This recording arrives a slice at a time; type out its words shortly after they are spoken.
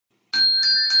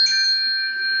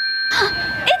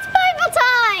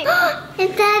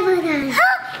It's Bible time.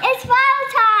 It's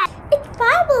Bible time. It's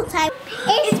Bible time.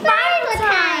 It's Bible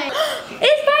time.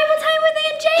 It's Bible time with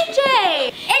Aunt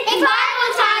JJ. It's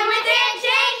Bible time with Aunt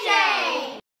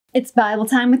JJ. It's Bible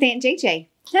time with Aunt JJ.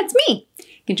 That's me.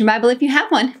 Get your Bible if you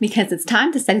have one, because it's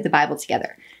time to study the Bible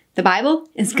together. The Bible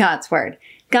is God's Word.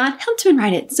 God helped to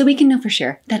write it so we can know for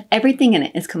sure that everything in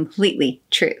it is completely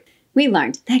true. We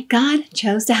learned that God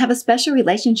chose to have a special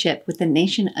relationship with the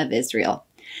nation of Israel.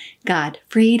 God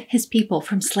freed his people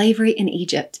from slavery in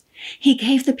Egypt. He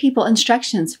gave the people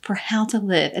instructions for how to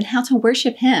live and how to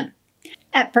worship him.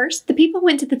 At first, the people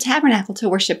went to the tabernacle to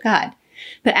worship God.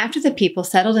 But after the people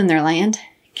settled in their land,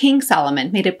 King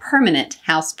Solomon made a permanent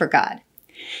house for God.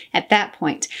 At that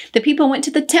point, the people went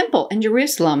to the temple in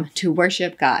Jerusalem to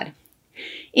worship God.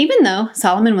 Even though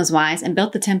Solomon was wise and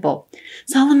built the temple,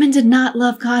 Solomon did not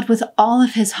love God with all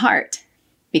of his heart.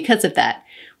 Because of that,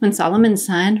 when Solomon's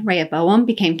son Rehoboam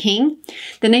became king,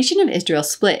 the nation of Israel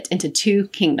split into two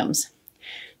kingdoms.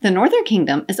 The northern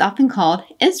kingdom is often called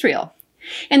Israel,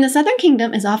 and the southern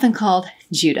kingdom is often called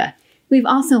Judah. We've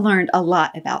also learned a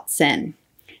lot about sin.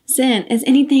 Sin is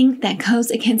anything that goes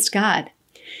against God.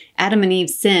 Adam and Eve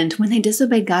sinned when they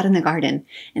disobeyed God in the garden,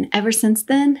 and ever since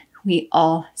then, we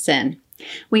all sin.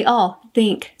 We all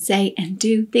think, say, and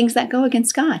do things that go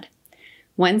against God.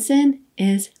 One sin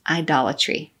is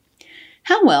idolatry.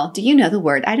 How well do you know the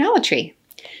word idolatry?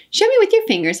 Show me with your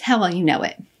fingers how well you know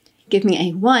it. Give me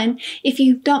a 1 if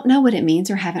you don't know what it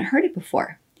means or haven't heard it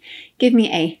before. Give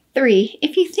me a 3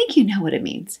 if you think you know what it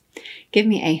means. Give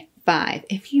me a 5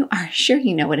 if you are sure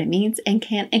you know what it means and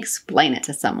can explain it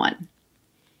to someone.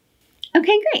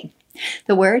 Okay, great.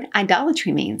 The word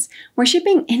idolatry means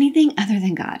worshiping anything other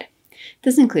than God.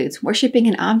 This includes worshiping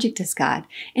an object as God,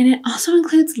 and it also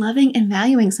includes loving and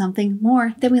valuing something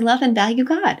more than we love and value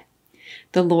God.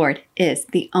 The Lord is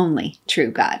the only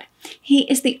true God. He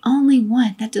is the only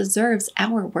one that deserves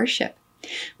our worship.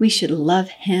 We should love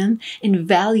him and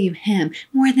value him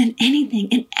more than anything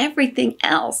and everything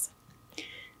else.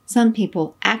 Some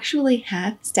people actually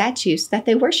have statues that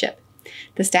they worship.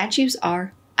 The statues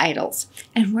are idols,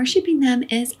 and worshiping them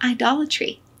is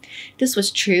idolatry. This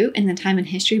was true in the time in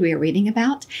history we are reading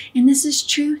about, and this is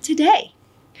true today.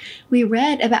 We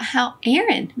read about how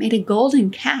Aaron made a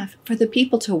golden calf for the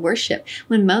people to worship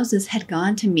when Moses had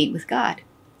gone to meet with God.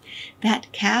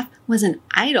 That calf was an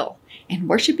idol, and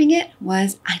worshiping it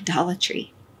was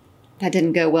idolatry. That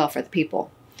didn't go well for the people.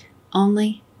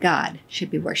 Only God should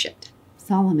be worshiped.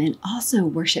 Solomon also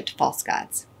worshiped false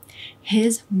gods.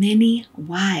 His many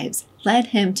wives led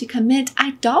him to commit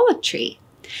idolatry.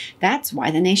 That's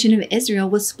why the nation of Israel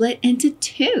was split into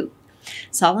two.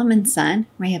 Solomon's son,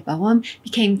 Rehoboam,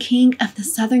 became king of the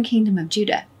southern kingdom of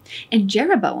Judah, and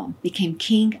Jeroboam became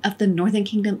king of the northern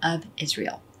kingdom of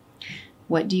Israel.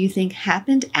 What do you think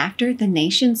happened after the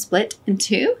nation split in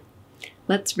two?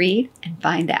 Let's read and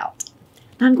find out.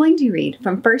 I'm going to read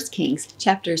from 1 Kings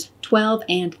chapters 12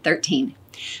 and 13.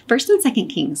 1st and 2nd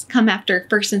Kings come after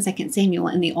 1st and 2nd Samuel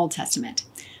in the Old Testament.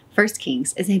 1st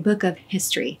Kings is a book of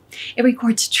history. It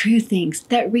records true things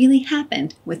that really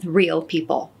happened with real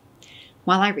people.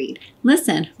 While I read,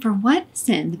 listen for what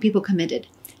sin the people committed.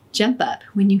 Jump up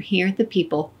when you hear the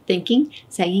people thinking,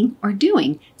 saying, or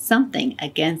doing something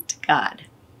against God.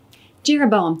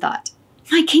 Jeroboam thought,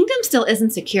 my kingdom still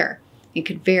isn't secure. It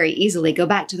could very easily go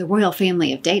back to the royal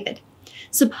family of David.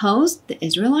 Suppose the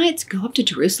Israelites go up to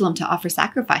Jerusalem to offer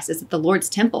sacrifices at the Lord's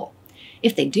temple.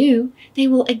 If they do, they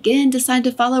will again decide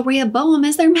to follow Rehoboam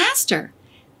as their master.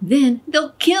 Then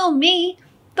they'll kill me.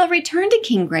 They'll return to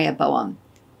King Rehoboam.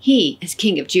 He is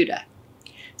king of Judah.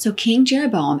 So King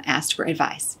Jeroboam asked for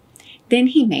advice. Then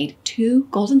he made 2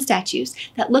 golden statues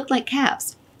that looked like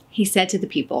calves. He said to the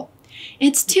people,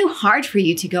 it's too hard for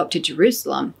you to go up to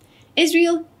Jerusalem.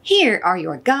 Israel, here are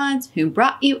your gods who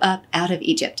brought you up out of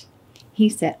Egypt. He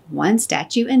set one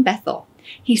statue in Bethel.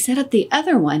 He set up the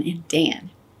other one in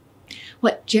Dan.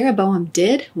 What Jeroboam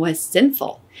did was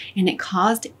sinful, and it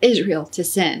caused Israel to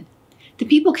sin. The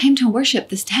people came to worship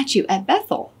the statue at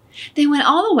Bethel. They went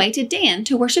all the way to Dan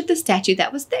to worship the statue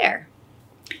that was there.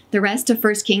 The rest of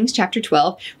 1 Kings chapter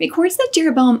 12 records that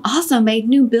Jeroboam also made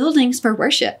new buildings for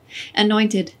worship,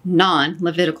 anointed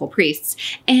non-Levitical priests,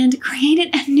 and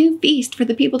created a new feast for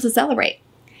the people to celebrate.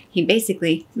 He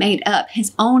basically made up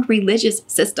his own religious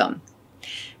system.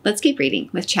 Let's keep reading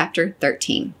with chapter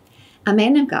 13. A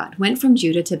man of God went from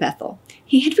Judah to Bethel.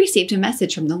 He had received a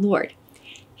message from the Lord.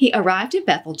 He arrived at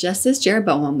Bethel just as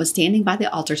Jeroboam was standing by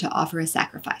the altar to offer a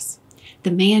sacrifice.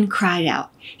 The man cried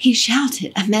out. He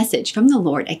shouted a message from the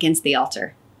Lord against the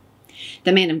altar.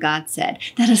 The man of God said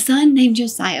that a son named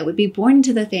Josiah would be born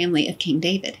into the family of King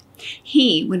David.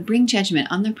 He would bring judgment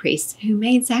on the priests who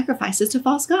made sacrifices to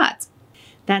false gods.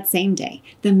 That same day,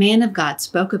 the man of God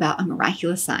spoke about a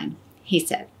miraculous sign. He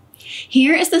said,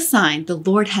 "Here is the sign the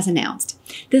Lord has announced.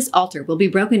 This altar will be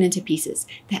broken into pieces.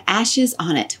 The ashes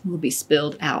on it will be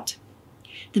spilled out."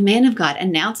 The man of God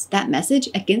announced that message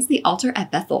against the altar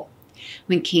at Bethel.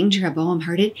 When King Jeroboam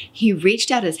heard it, he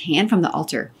reached out his hand from the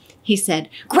altar. He said,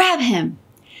 "Grab him!"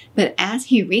 But as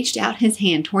he reached out his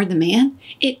hand toward the man,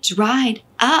 it dried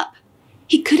up.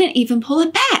 He couldn't even pull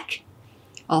it back.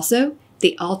 Also,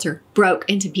 the altar broke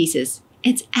into pieces.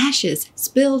 Its ashes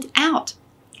spilled out.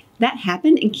 That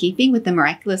happened in keeping with the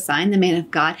miraculous sign the man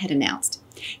of God had announced.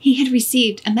 He had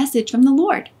received a message from the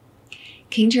Lord.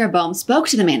 King Jeroboam spoke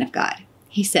to the man of God.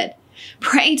 He said,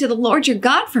 "Pray to the Lord your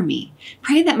God for me.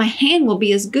 Pray that my hand will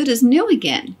be as good as new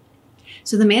again."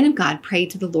 So the man of God prayed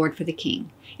to the Lord for the king,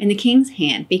 and the king's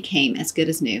hand became as good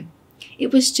as new.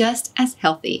 It was just as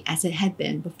healthy as it had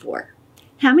been before.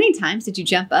 How many times did you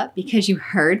jump up because you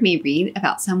heard me read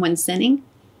about someone sinning?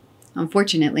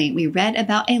 Unfortunately, we read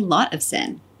about a lot of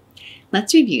sin.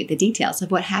 Let's review the details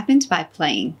of what happened by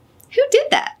playing Who Did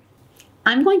That?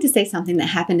 I'm going to say something that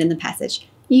happened in the passage.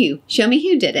 You show me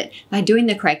who did it by doing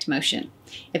the correct motion.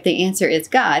 If the answer is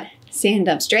God, stand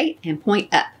up straight and point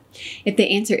up. If the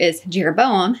answer is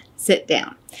Jeroboam, sit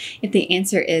down. If the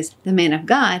answer is the man of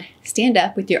God, stand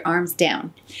up with your arms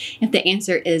down. If the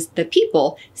answer is the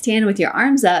people, stand with your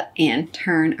arms up and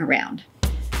turn around.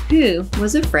 Who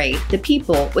was afraid the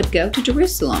people would go to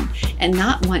Jerusalem and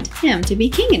not want him to be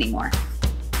king anymore?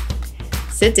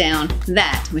 Sit down.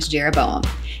 That was Jeroboam.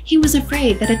 He was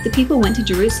afraid that if the people went to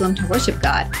Jerusalem to worship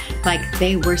God like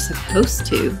they were supposed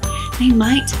to, they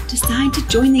might decide to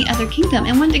join the other kingdom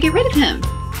and want to get rid of him.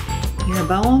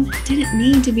 Jeroboam didn't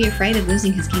need to be afraid of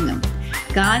losing his kingdom.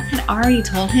 God had already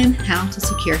told him how to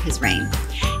secure his reign.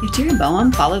 If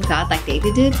Jeroboam followed God like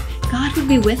David did, God would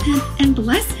be with him and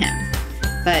bless him.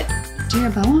 But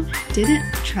Jeroboam didn't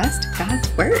trust God's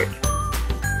word.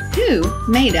 Who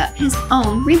made up his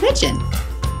own religion?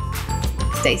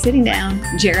 Stay sitting down.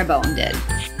 Jeroboam did.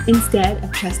 Instead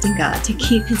of trusting God to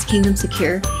keep his kingdom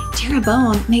secure,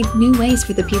 Jeroboam made new ways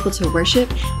for the people to worship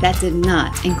that did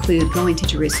not include going to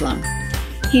Jerusalem.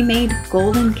 He made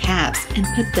golden calves and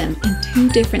put them in 2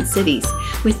 different cities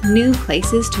with new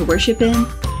places to worship in,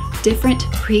 different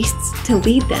priests to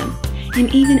lead them,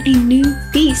 and even a new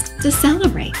feast to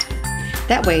celebrate.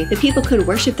 That way, the people could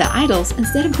worship the idols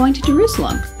instead of going to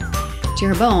Jerusalem.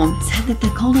 Jeroboam said that the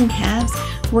golden calves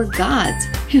were gods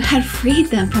who had freed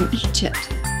them from Egypt.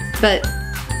 But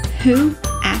who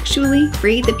actually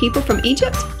freed the people from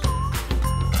Egypt?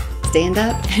 Stand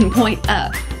up and point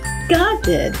up. God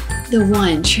did. The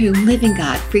one true living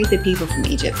God freed the people from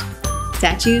Egypt.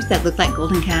 Statues that looked like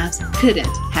golden calves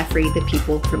couldn't have freed the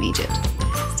people from Egypt.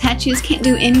 Statues can't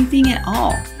do anything at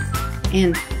all.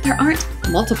 And there aren't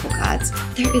multiple gods.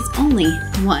 There is only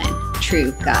one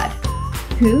true God.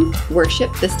 Who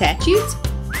worshiped the statues?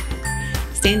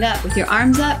 Stand up with your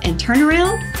arms up and turn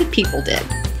around. The people did.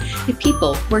 The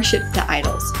people worshiped the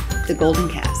idols, the golden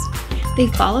calves. They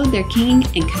followed their king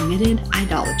and committed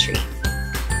idolatry.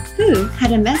 Who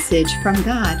had a message from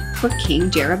God for King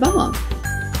Jeroboam?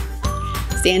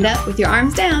 Stand up with your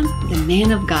arms down. The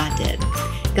man of God did.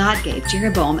 God gave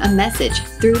Jeroboam a message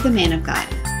through the man of God.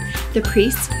 The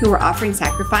priests who were offering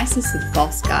sacrifices to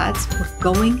false gods were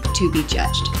going to be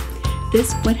judged.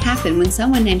 This would happen when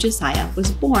someone named Josiah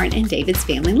was born in David's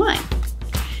family line.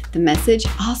 The message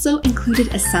also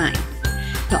included a sign.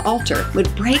 The altar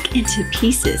would break into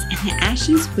pieces and the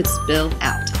ashes would spill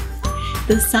out.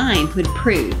 The sign would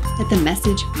prove that the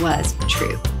message was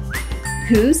true.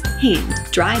 Whose hand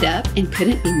dried up and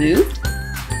couldn't be moved?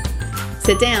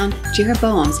 Sit down.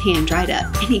 Jeroboam's hand dried up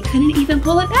and he couldn't even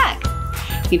pull it back.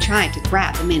 He tried to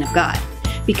grab the man of God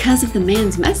because of the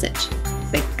man's message.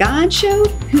 But God showed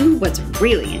who was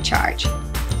really in charge.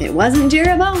 It wasn't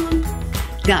Jeroboam.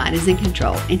 God is in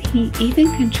control, and he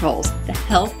even controls the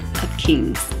health of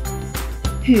kings.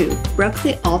 Who broke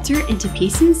the altar into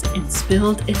pieces and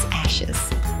spilled its ashes?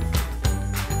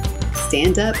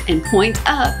 Stand up and point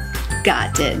up.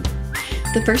 God did.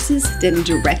 The verses didn't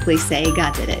directly say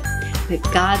God did it, but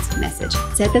God's message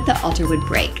said that the altar would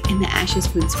break and the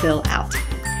ashes would spill out.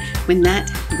 When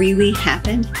that really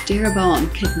happened, Jeroboam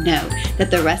could know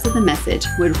that the rest of the message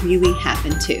would really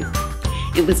happen too.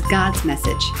 It was God's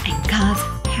message and God's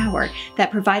power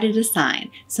that provided a sign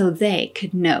so they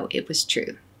could know it was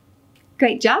true.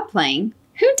 Great job playing.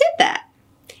 Who did that?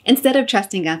 Instead of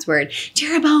trusting God's word,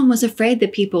 Jeroboam was afraid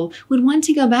that people would want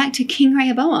to go back to King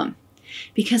Rehoboam.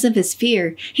 Because of his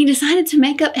fear, he decided to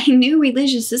make up a new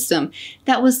religious system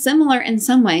that was similar in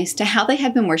some ways to how they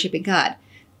had been worshiping God.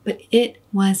 but it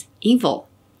was evil.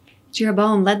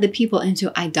 Jeroboam led the people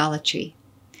into idolatry.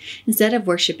 Instead of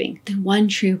worshiping the one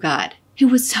true God, who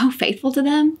was so faithful to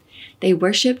them, they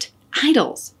worshiped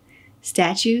idols,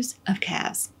 statues of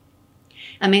calves.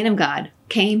 A man of God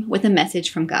came with a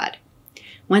message from God.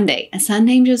 One day, a son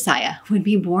named Josiah would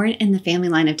be born in the family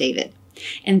line of David,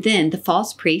 and then the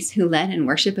false priests who led in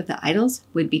worship of the idols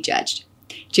would be judged.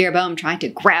 Jeroboam tried to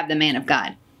grab the man of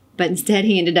God, but instead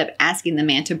he ended up asking the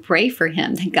man to pray for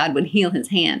him that God would heal his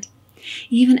hand.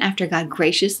 Even after God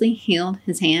graciously healed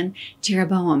his hand,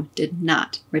 Jeroboam did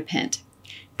not repent.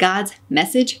 God's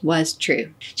message was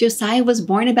true. Josiah was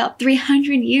born about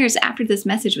 300 years after this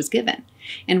message was given.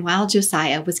 And while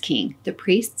Josiah was king, the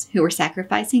priests who were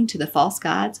sacrificing to the false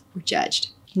gods were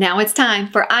judged. Now it's time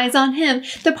for Eyes on Him,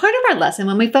 the part of our lesson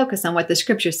when we focus on what the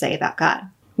scriptures say about God.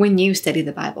 When you study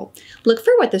the Bible, look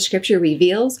for what the scripture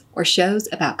reveals or shows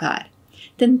about God.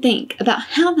 Then think about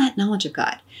how that knowledge of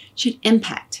God should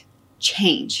impact,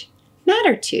 change,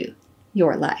 matter to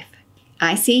your life.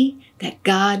 I see that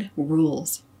God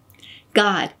rules.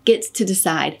 God gets to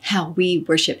decide how we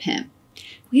worship Him.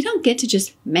 We don't get to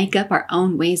just make up our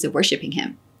own ways of worshiping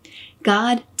Him.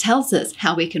 God tells us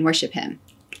how we can worship Him.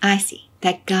 I see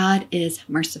that God is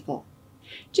merciful.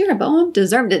 Jeroboam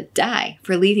deserved to die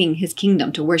for leading his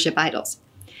kingdom to worship idols.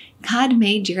 God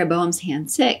made Jeroboam's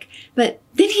hand sick, but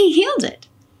then He healed it.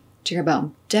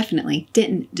 Jeroboam definitely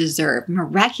didn't deserve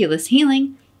miraculous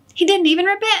healing. He didn't even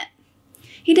repent.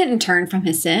 He didn't turn from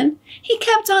his sin. He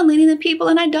kept on leading the people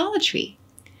in idolatry.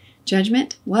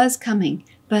 Judgment was coming,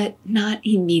 but not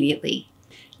immediately.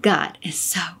 God is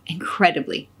so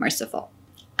incredibly merciful.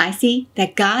 I see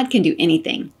that God can do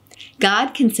anything.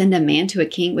 God can send a man to a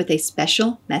king with a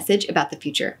special message about the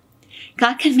future.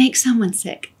 God can make someone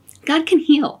sick. God can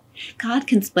heal. God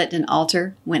can split an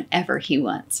altar whenever He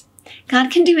wants.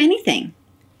 God can do anything.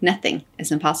 Nothing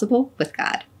is impossible with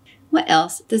God. What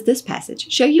else does this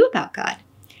passage show you about God?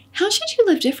 How should you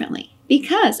live differently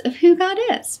because of who God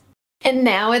is? And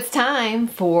now it's time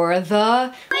for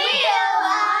the Wheel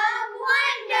of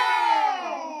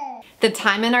Wonder! The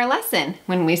time in our lesson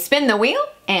when we spin the wheel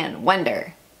and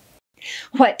wonder.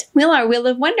 What will our Wheel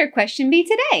of Wonder question be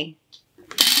today?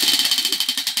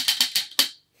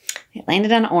 It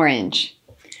landed on orange.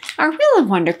 Our Wheel of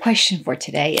Wonder question for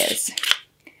today is,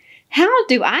 how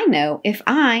do I know if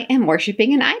I am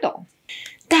worshiping an idol?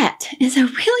 That is a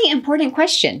really important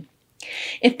question.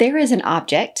 If there is an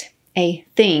object, a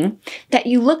thing, that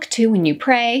you look to when you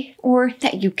pray or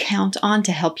that you count on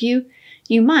to help you,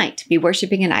 you might be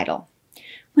worshiping an idol.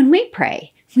 When we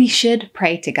pray, we should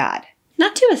pray to God,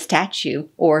 not to a statue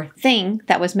or thing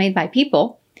that was made by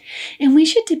people. And we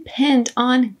should depend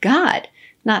on God,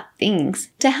 not things,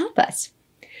 to help us.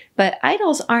 But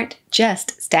idols aren't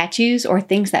just statues or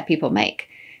things that people make.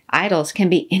 Idols can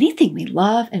be anything we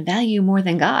love and value more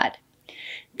than God.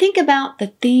 Think about the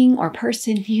thing or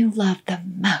person you love the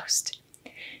most.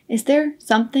 Is there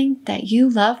something that you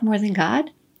love more than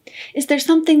God? Is there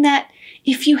something that,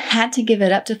 if you had to give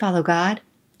it up to follow God,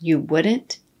 you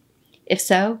wouldn't? If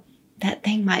so, that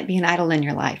thing might be an idol in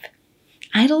your life.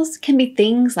 Idols can be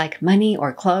things like money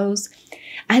or clothes.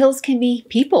 Idols can be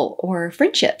people or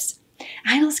friendships.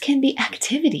 Idols can be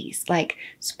activities like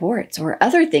sports or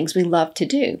other things we love to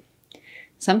do.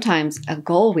 Sometimes a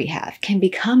goal we have can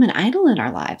become an idol in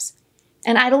our lives.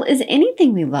 An idol is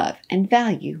anything we love and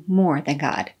value more than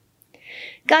God.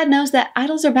 God knows that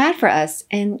idols are bad for us,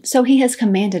 and so He has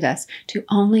commanded us to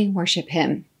only worship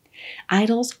Him.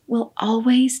 Idols will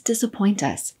always disappoint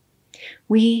us.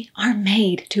 We are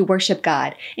made to worship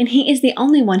God, and He is the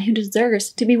only one who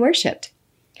deserves to be worshiped.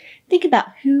 Think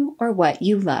about who or what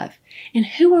you love and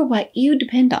who or what you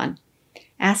depend on.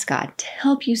 Ask God to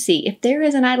help you see if there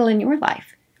is an idol in your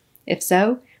life. If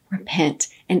so, repent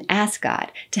and ask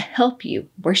God to help you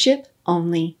worship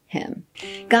only Him.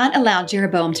 God allowed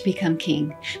Jeroboam to become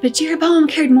king, but Jeroboam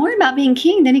cared more about being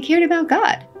king than he cared about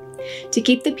God. To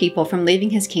keep the people from leaving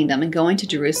his kingdom and going to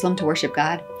Jerusalem to worship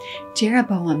God,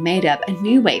 Jeroboam made up a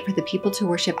new way for the people to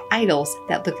worship idols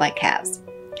that looked like calves.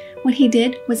 What he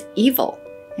did was evil,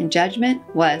 and judgment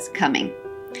was coming.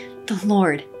 The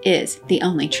Lord is the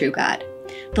only true God.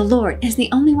 The Lord is the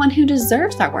only one who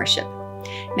deserves our worship.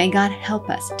 May God help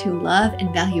us to love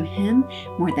and value Him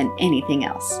more than anything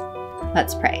else.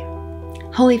 Let's pray.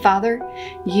 Holy Father,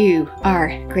 You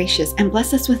are gracious and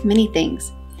bless us with many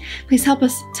things. Please help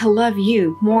us to love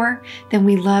You more than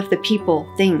we love the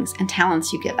people, things, and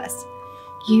talents You give us.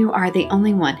 You are the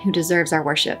only one who deserves our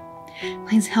worship.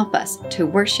 Please help us to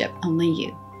worship only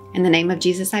You. In the name of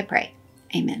Jesus I pray.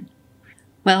 Amen.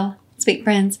 Well, sweet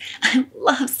friends, I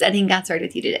love studying God's Word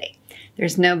with you today.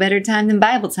 There's no better time than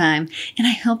Bible time, and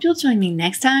I hope you'll join me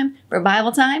next time for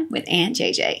Bible Time with Aunt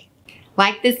JJ.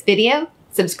 Like this video,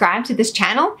 subscribe to this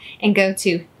channel, and go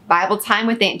to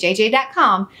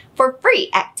BibleTimeWithAuntJJ.com for free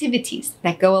activities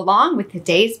that go along with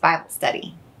today's Bible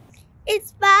study.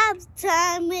 It's Bible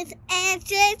time with Aunt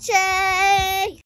JJ.